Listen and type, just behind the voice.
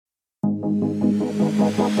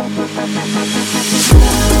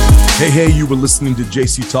Hey, you were listening to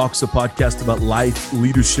JC Talks, a podcast about life,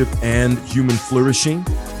 leadership, and human flourishing.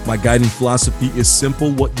 My guiding philosophy is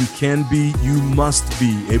simple. What you can be, you must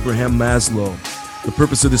be. Abraham Maslow. The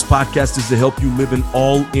purpose of this podcast is to help you live an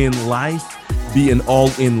all-in life, be an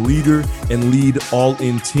all-in leader, and lead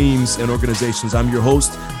all-in teams and organizations. I'm your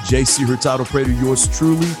host, JC Hurtado Prater, yours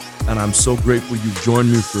truly, and I'm so grateful you've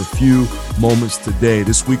joined me for a few moments today.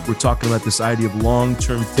 This week, we're talking about this idea of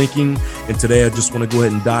long-term thinking, and today I just want to go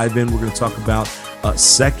ahead and dive in. We're going to talk about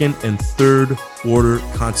second and third order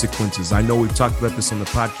consequences. I know we've talked about this on the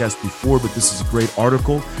podcast before, but this is a great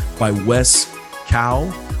article by Wes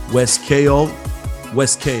Kao. Wes Kao, I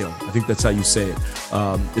think that's how you say it.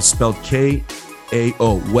 It's spelled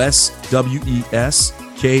K-A-O, Wes,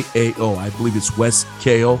 W-E-S-K-A-O. I believe it's Wes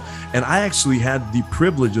Kao. And I actually had the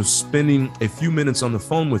privilege of spending a few minutes on the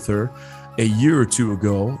phone with her a year or two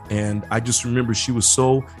ago. And I just remember she was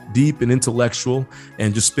so deep and intellectual,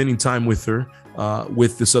 and just spending time with her,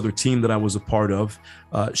 with this other team that I was a part of.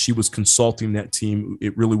 She was consulting that team.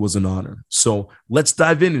 It really was an honor. So let's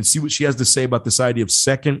dive in and see what she has to say about this idea of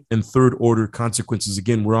second and third order consequences.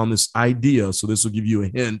 Again, we're on this idea, so this will give you a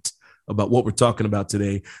hint about what we're talking about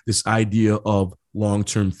today, this idea of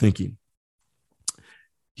long-term thinking.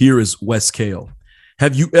 Here is Wes Kao.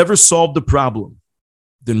 Have you ever solved a problem,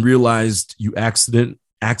 then realized you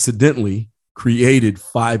accidentally created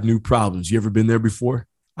 5 new problems? You ever been there before?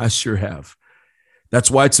 I sure have. That's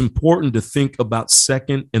why it's important to think about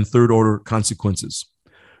second and third order consequences.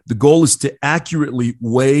 The goal is to accurately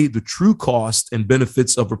weigh the true cost and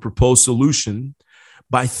benefits of a proposed solution.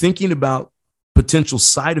 By thinking about potential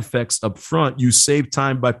side effects up front, you save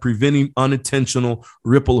time by preventing unintentional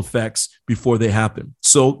ripple effects before they happen.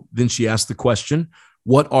 So then she asked the question,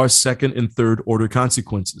 what are second and third order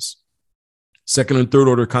consequences? Second and third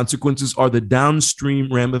order consequences are the downstream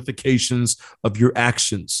ramifications of your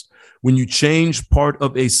actions. When you change part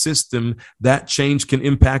of a system, that change can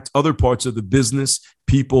impact other parts of the business,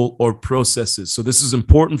 people, or processes. So this is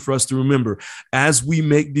important for us to remember as we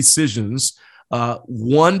make decisions.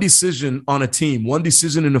 One decision on a team, one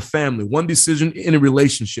decision in a family, one decision in a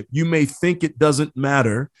relationship, you may think it doesn't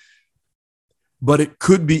matter, but it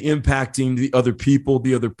could be impacting the other people,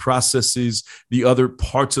 the other processes, the other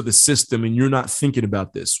parts of the system, and you're not thinking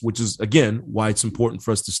about this, which is, again, why it's important for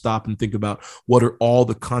us to stop and think about what are all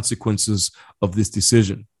the consequences of this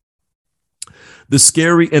decision. The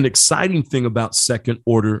scary and exciting thing about second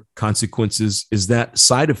order consequences is that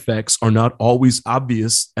side effects are not always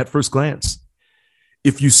obvious at first glance.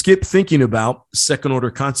 If you skip thinking about second order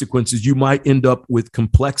consequences, you might end up with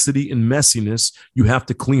complexity and messiness you have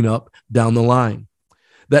to clean up down the line.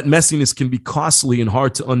 That messiness can be costly and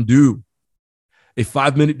hard to undo. A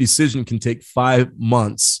 5-minute decision can take 5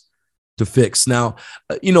 months to fix. Now,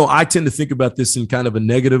 I tend to think about this in kind of a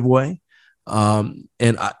negative way.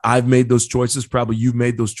 And I've made those choices. Probably you've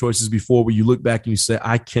made those choices before, where you look back and you say,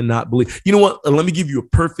 I cannot believe, you know what? Let me give you a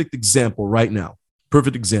perfect example right now.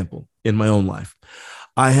 Perfect example in my own life.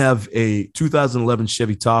 I have a 2011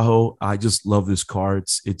 Chevy Tahoe. I just love this car.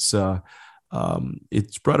 It's brought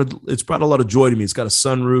a lot of joy to me. It's got a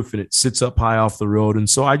sunroof and it sits up high off the road, and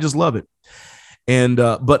so I just love it. And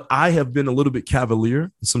but I have been a little bit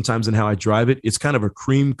cavalier sometimes in how I drive it. It's kind of a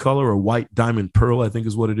cream color, or white diamond pearl, I think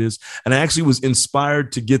is what it is. And I actually was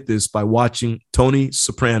inspired to get this by watching Tony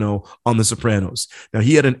Soprano on The Sopranos. Now,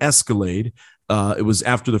 he had an Escalade. It was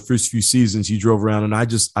after the first few seasons he drove around, and I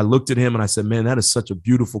looked at him and I said, man, that is such a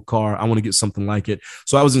beautiful car. I want to get something like it.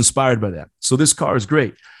 So I was inspired by that. So this car is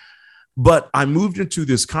great. But I moved into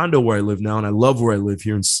this condo where I live now, and I love where I live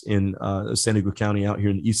here in San Diego County, out here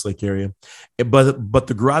in the East Lake area. But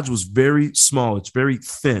the garage was very small. It's very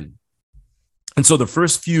thin. And so the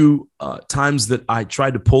first few times that I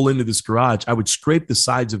tried to pull into this garage, I would scrape the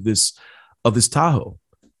sides of this Tahoe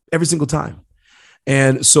every single time.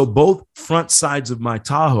 And so both front sides of my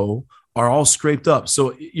Tahoe are all scraped up.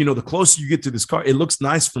 So, the closer you get to this car, it looks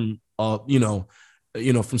nice from,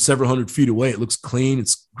 from several hundred feet away. It looks clean.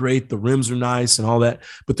 It's great. The rims are nice and all that.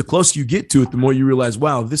 But the closer you get to it, the more you realize,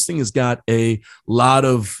 wow, this thing has got a lot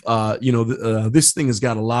of, this thing has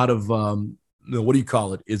got a lot of, what do you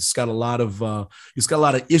call it? It's got a lot of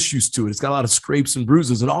issues to it. It's got a lot of scrapes and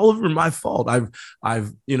bruises, and all of them are my fault. I've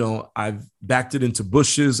backed it into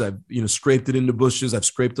bushes. I've, scraped it into bushes. I've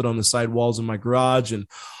scraped it on the side walls of my garage and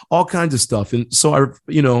all kinds of stuff. And so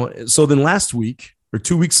so then last week or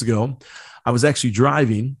 2 weeks ago, I was actually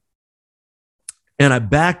driving, and I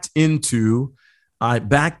backed this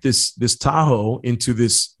Tahoe into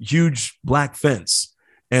this huge black fence,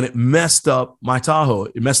 and it messed up my Tahoe.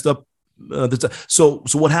 It messed up So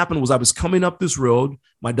what happened was I was coming up this road,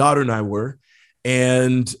 my daughter and I were,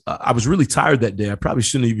 and I was really tired that day. I probably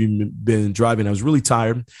shouldn't have even been driving. I was really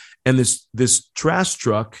tired. And this trash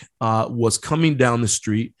truck was coming down the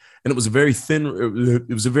street, and it was a very thin,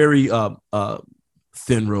 it was a very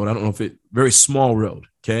thin road. I don't know if very small road.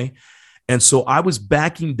 Okay. And so I was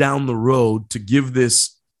backing down the road to give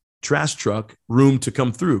this trash truck room to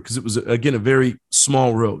come through because it was, again, a very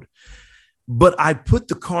small road. But I put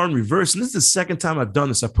the car in reverse. And this is the second time I've done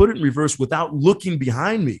this. I put it in reverse without looking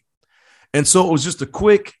behind me. And so it was just a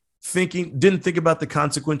quick thinking, didn't think about the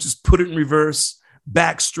consequences, put it in reverse,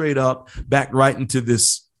 back straight up, back right into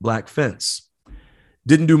this black fence.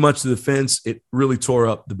 Didn't do much to the fence. It really tore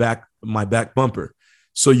up my back bumper.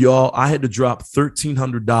 So y'all, I had to drop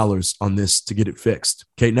 $1,300 on this to get it fixed.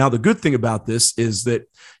 Okay. Now the good thing about this is that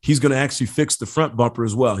he's going to actually fix the front bumper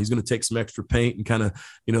as well. He's going to take some extra paint and kind of,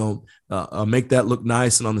 make that look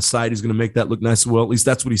nice. And on the side, he's going to make that look nice. Well, at least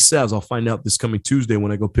that's what he says. I'll find out this coming Tuesday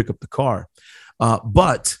when I go pick up the car. And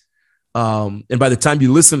by the time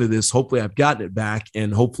you listen to this, hopefully I've gotten it back,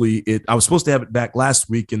 and hopefully I was supposed to have it back last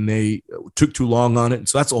week and they took too long on it. And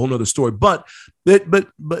so that's a whole nother story, but here's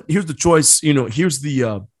the choice. Here's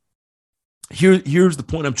the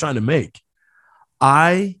point I'm trying to make.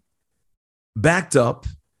 I backed up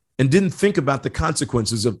and didn't think about the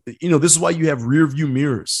consequences of, this is why you have rear view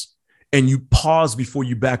mirrors and you pause before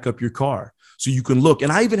you back up your car so you can look.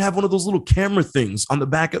 And I even have one of those little camera things on the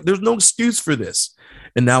back. There's no excuse for this.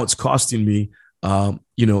 And now it's costing me,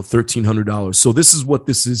 $1,300. So this is what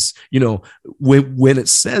this is, when it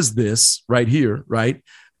says this right here, right?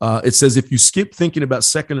 It says, if you skip thinking about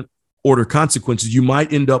second order consequences, you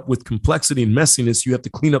might end up with complexity and messiness. You have to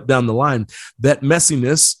clean up down the line. That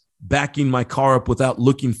messiness, backing my car up without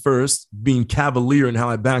looking first, being cavalier in how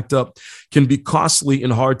I backed up, can be costly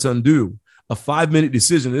and hard to undo. A 5-minute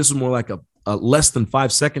decision, this is more like a less than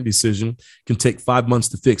 5-second decision, can take 5 months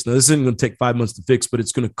to fix. Now, this isn't going to take 5 months to fix, but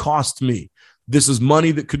it's going to cost me. This is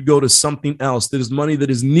money that could go to something else. That is money that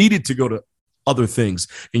is needed to go to other things,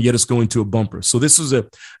 and yet it's going to a bumper. So this is a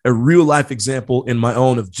real life example in my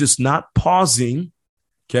own of just not pausing.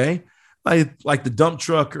 Okay. Like the dump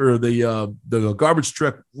truck or the garbage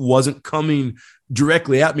truck wasn't coming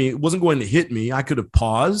directly at me. It wasn't going to hit me. I could have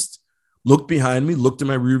paused, looked behind me, looked in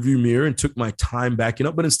my rearview mirror, and took my time backing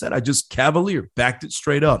up. But instead, I just cavalier backed it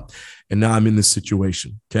straight up. And now I'm in this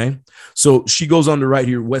situation. Okay. So she goes on to write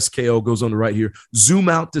here. West KO goes on to write here. Zoom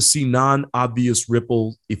out to see non-obvious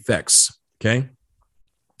ripple effects. Okay.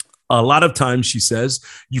 A lot of times, she says,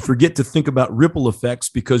 you forget to think about ripple effects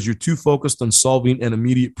because you're too focused on solving an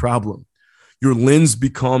immediate problem. Your lens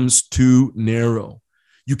becomes too narrow.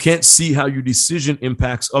 You can't see how your decision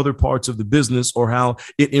impacts other parts of the business or how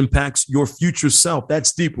it impacts your future self.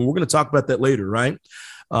 That's deep. And we're going to talk about that later, right?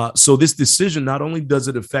 So this decision, not only does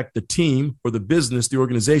it affect the team or the business, the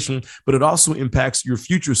organization, but it also impacts your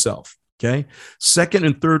future self. Okay. Second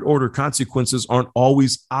and third order consequences aren't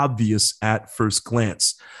always obvious at first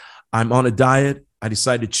glance. I'm on a diet. I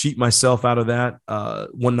decided to cheat myself out of that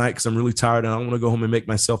one night because I'm really tired and I don't want to go home and make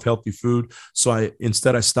myself healthy food. So I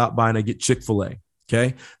stopped by and I get Chick-fil-A.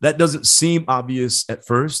 Okay. That doesn't seem obvious at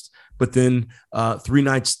first, but then 3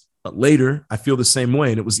 nights later, I feel the same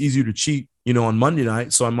way. And it was easier to cheat, on Monday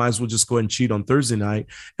night. So I might as well just go ahead and cheat on Thursday night.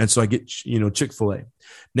 And so I get, Chick-fil-A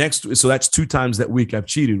next. So that's 2 times that week I've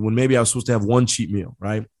cheated when maybe I was supposed to have one cheat meal.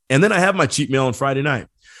 Right. And then I have my cheat meal on Friday night.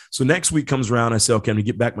 So next week comes around. I say, okay, I'm going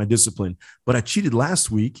to get back my discipline, but I cheated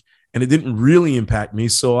last week and it didn't really impact me.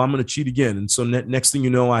 So I'm going to cheat again. And so next thing you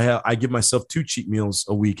know, I give myself 2 cheat meals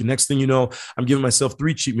a week. And next thing you know, I'm giving myself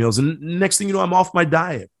 3 cheat meals. And next thing you know, I'm off my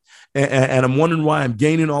diet. And I'm wondering why I'm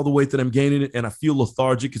gaining all the weight that I'm gaining and I feel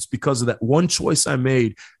lethargic. It's because of that one choice I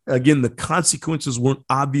made. Again, the consequences weren't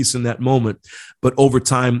obvious in that moment, but over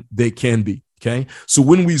time they can be. Okay. So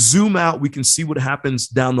when we zoom out, we can see what happens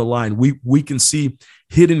down the line. We can see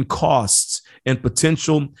hidden costs and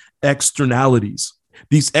potential externalities.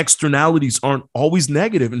 These externalities aren't always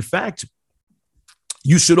negative. In fact,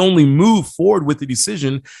 you should only move forward with the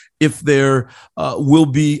decision if there will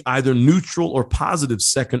be either neutral or positive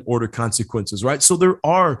second order consequences, right? So there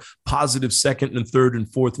are positive second and third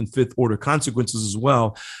and fourth and fifth order consequences as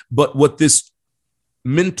well. But what this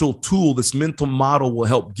mental tool, this mental model will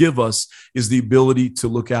help give us is the ability to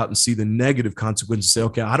look out and see the negative consequences. Say,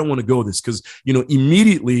 okay, I don't want to go this because,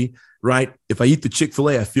 immediately, right? If I eat the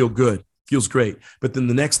Chick-fil-A, I feel good. Feels great. But then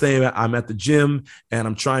the next day I'm at the gym and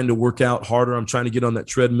I'm trying to work out harder. I'm trying to get on that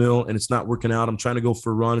treadmill and it's not working out. I'm trying to go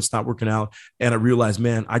for a run. It's not working out. And I realize,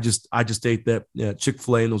 man, I just ate that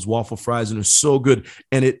Chick-fil-A and those waffle fries and they're so good.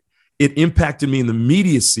 And it it impacted me in the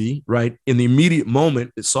immediacy, right? In the immediate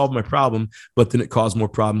moment, it solved my problem, but then it caused more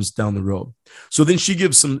problems down the road. So then she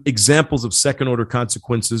gives some examples of second order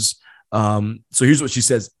consequences. So here's what she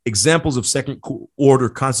says. Examples of second order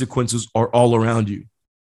consequences are all around you.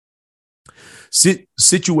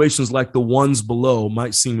 Situations like the ones below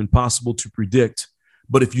might seem impossible to predict,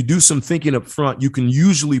 but if you do some thinking up front, you can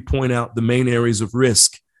usually point out the main areas of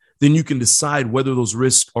risk. Then you can decide whether those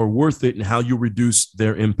risks are worth it and how you reduce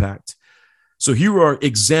their impact. So here are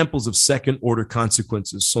examples of second order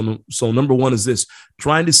consequences. So number one is this: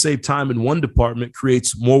 trying to save time in one department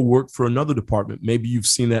creates more work for another department. Maybe you've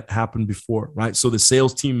seen that happen before, right? So the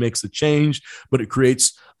sales team makes a change, but it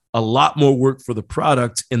creates a lot more work for the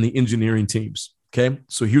product and the engineering teams. Okay.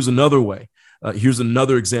 So here's another way. Here's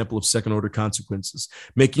another example of second order consequences.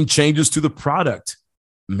 Making changes to the product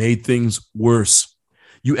made things worse.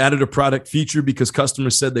 You added a product feature because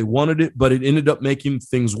customers said they wanted it, but it ended up making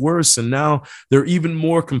things worse. And now there are even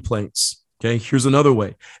more complaints. Okay. Here's another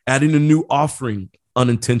way. Adding a new offering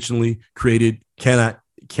unintentionally created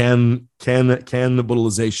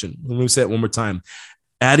cannibalization. Let me say it one more time.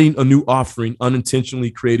 Adding a new offering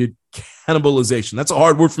unintentionally created cannibalization. That's a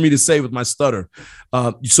hard word for me to say with my stutter.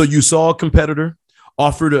 So you saw a competitor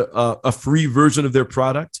offered a free version of their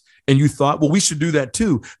product, and you thought, well, we should do that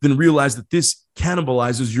too. Then realize that this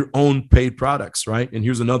cannibalizes your own paid products, right? And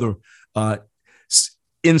here's another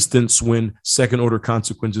instance when second order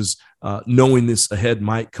consequences, knowing this ahead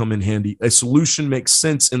might come in handy. A solution makes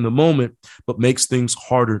sense in the moment, but makes things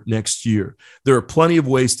harder next year. There are plenty of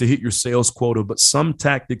ways to hit your sales quota, but some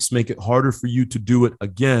tactics make it harder for you to do it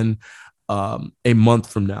again a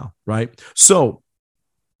month from now, right? So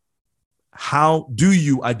how do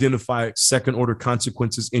you identify second order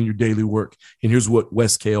consequences in your daily work? And here's what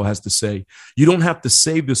Wes Kato has to say. You don't have to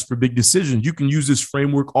save this for big decisions. You can use this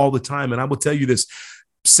framework all the time. And I will tell you this,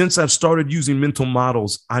 since I've started using mental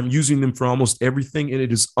models, I'm using them for almost everything. And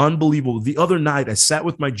it is unbelievable. The other night, I sat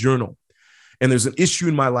with my journal, and there's an issue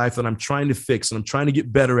in my life that I'm trying to fix and I'm trying to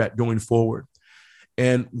get better at going forward.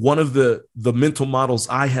 And one of the mental models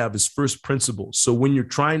I have is first principles. So when you're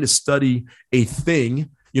trying to study a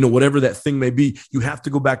thing, whatever that thing may be, you have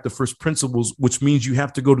to go back to first principles, which means you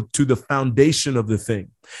have to go to the foundation of the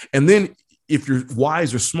thing. And then if you're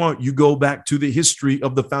wise or smart, you go back to the history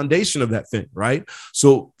of the foundation of that thing, right?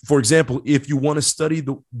 So, for example, if you want to study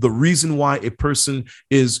the reason why a person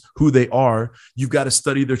is who they are, you've got to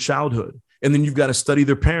study their childhood. And then you've got to study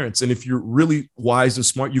their parents. And if you're really wise and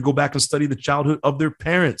smart, you go back and study the childhood of their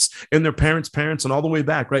parents and their parents' parents and all the way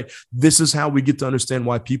back, right? This is how we get to understand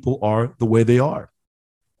why people are the way they are.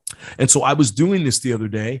 And so I was doing this the other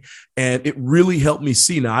day, and it really helped me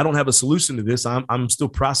see. Now, I don't have a solution to this. I'm still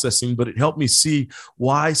processing, but it helped me see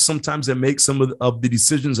why sometimes I make some of the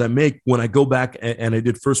decisions I make when I go back and I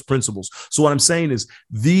did first principles. So what I'm saying is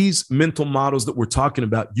these mental models that we're talking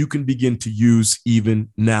about, you can begin to use even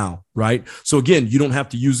now, right? So again, you don't have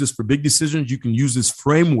to use this for big decisions. You can use this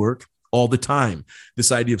framework all the time.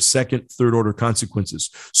 This idea of second, third order consequences.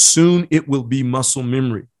 Soon it will be muscle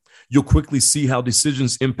memory. You'll quickly see how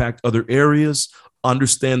decisions impact other areas,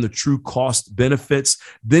 understand the true cost benefits,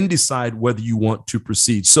 then decide whether you want to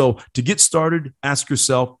proceed. So to get started, ask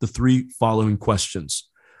yourself the three following questions.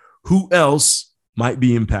 Who else might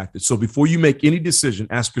be impacted? So before you make any decision,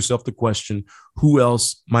 ask yourself the question, who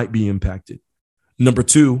else might be impacted? Number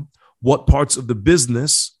two, what parts of the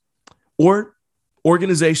business or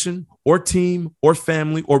organization or team or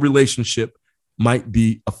family or relationship might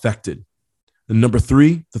be affected? And number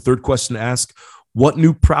three, the third question to ask, what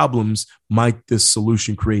new problems might this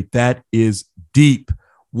solution create? That is deep.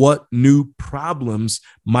 What new problems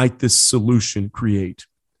might this solution create?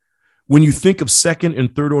 When you think of second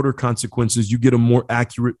and third order consequences, you get a more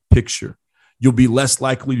accurate picture. You'll be less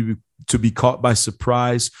likely to be caught by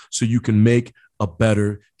surprise, so you can make a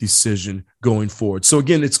better decision going forward. So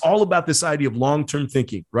again, it's all about this idea of long-term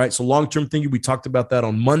thinking, right? So long-term thinking, we talked about that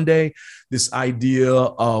on Monday, this idea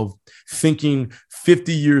of thinking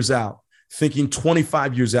 50 years out, thinking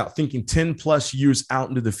 25 years out, thinking 10 plus years out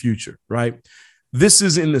into the future, right? This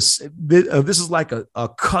is this is like a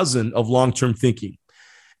cousin of long-term thinking.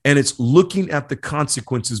 And it's looking at the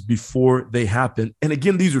consequences before they happen. And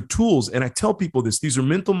again, these are tools. And I tell people this, these are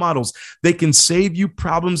mental models. They can save you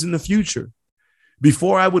problems in the future.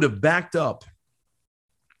 Before I would have backed up,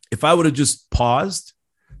 if I would have just paused,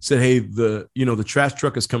 said, hey, the trash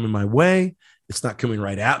truck is coming my way. It's not coming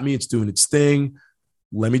right at me. It's doing its thing.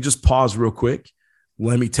 Let me just pause real quick.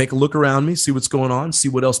 let me take a look around me, see what's going on, see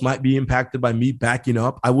what else might be impacted by me backing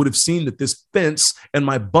up. I would have seen that this fence and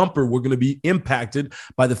my bumper were going to be impacted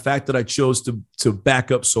by the fact that I chose to back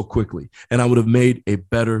up so quickly. And I would have made a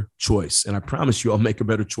better choice. And I promise you, I'll make a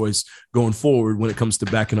better choice going forward when it comes to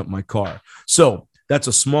backing up my car. So that's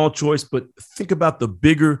a small choice, but think about the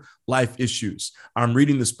bigger life issues. I'm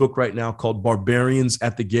reading this book right now called Barbarians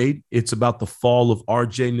at the Gate. It's about the fall of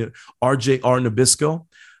R.J.R. Nabisco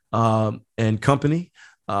and company.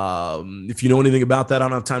 If you know anything about that, I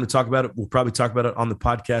don't have time to talk about it. We'll probably talk about it on the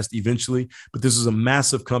podcast eventually, but this is a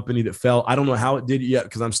massive company that fell. I don't know how it did yet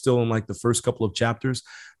because I'm still in like the first couple of chapters,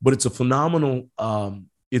 but it's a phenomenal,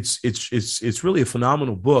 it's really a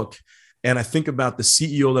phenomenal book. And I think about the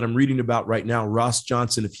CEO that I'm reading about right now, Ross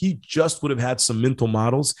Johnson. If he just would have had some mental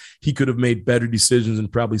models, he could have made better decisions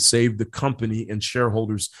and probably saved the company and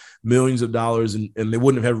shareholders millions of dollars, and they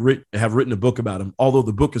wouldn't have written a book about him. Although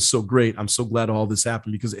the book is so great, I'm so glad all this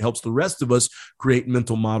happened because it helps the rest of us create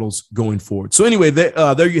mental models going forward. So anyway,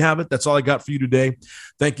 there you have it. That's all I got for you today.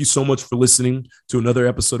 Thank you so much for listening to another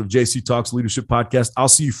episode of JC Talks Leadership Podcast. I'll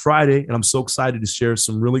see you Friday, and I'm so excited to share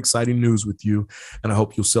some really exciting news with you, and I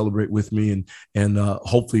hope you'll celebrate with me, and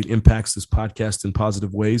hopefully it impacts this podcast in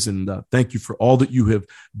positive ways. And thank you for all that you have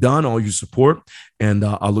done, all your support, and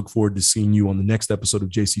I look forward to seeing you on the next episode of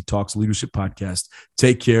JC Talks Leadership Podcast.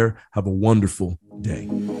 Take care. Have a wonderful day.